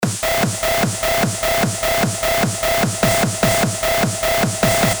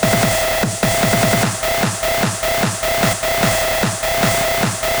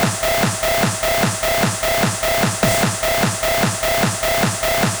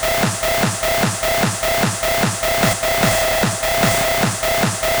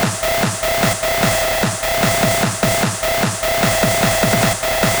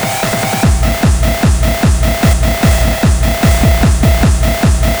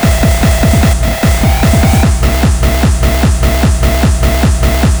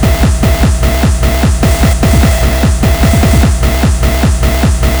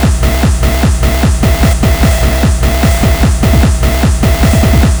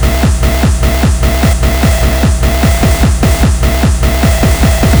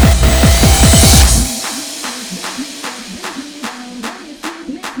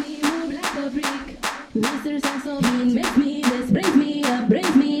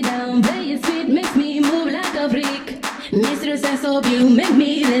Saxobeat, you make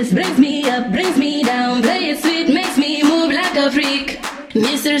me this, brings me up, brings me down, play it sweet, makes me move like a freak.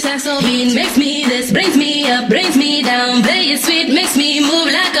 Mr. Saxobeat makes me this, brings me up, brings me down, play it sweet, makes me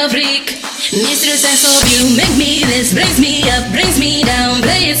move like a freak. Mr. Saxobeat, you make me this, brings me up, brings me down,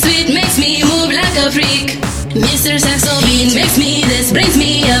 play it sweet, makes me move like a freak. Mr. Saxobeat makes me this, brings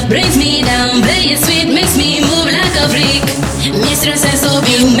me up, brings me down, play it sweet, makes me move like a freak. Mr.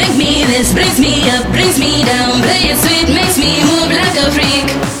 Saxobeat, you make me this, brings me up, brings me down, play it sweet, makes me move like a freak.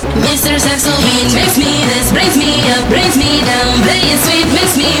 Mr. Saxobeat makes me this, brings me up, brings me down, play it sweet,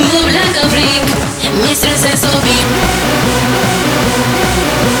 makes me move like a freak. Mr. Saxobeat.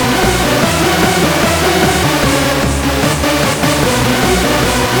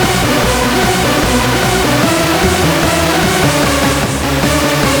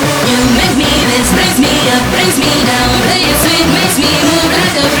 Brings me up, brings me down, play it sweet, makes me move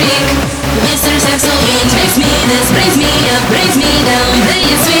like a freak. Mr. Saxobeat makes me this, brings me up, brings me down, play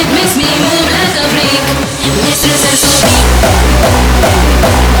it sweet, makes me move like a freak. Mr. Saxobeat.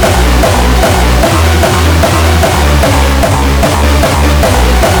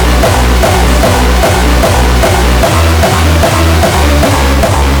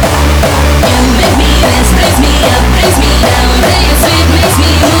 You make me this, brings me up, brings me down, play it sweet, makes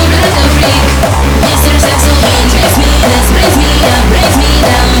me move like a freak. Mr. Saxobeat makes me this, brings me up, brings me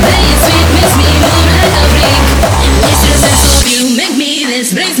down, play it sweet, makes me move like a freak. Mr. Saxobeat, you make me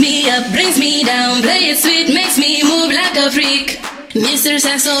this, brings me up, brings me down, play it sweet, makes me move like a freak. Mr.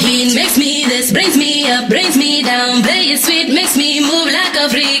 Saxobeat makes me this, brings me up, brings me down, play it sweet, makes me move like a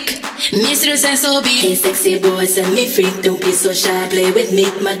freak. Mr. Saxobeat. Hey sexy boy, set me free, don't be so shy, play with me,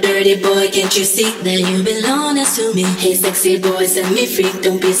 my dirty boy, can't you see that you belong next to me? Hey sexy boy, set me free,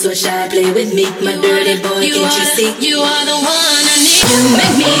 don't be so shy, play with me, my dirty boy, can't you see? You are the one I need. You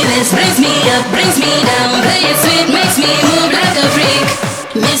make me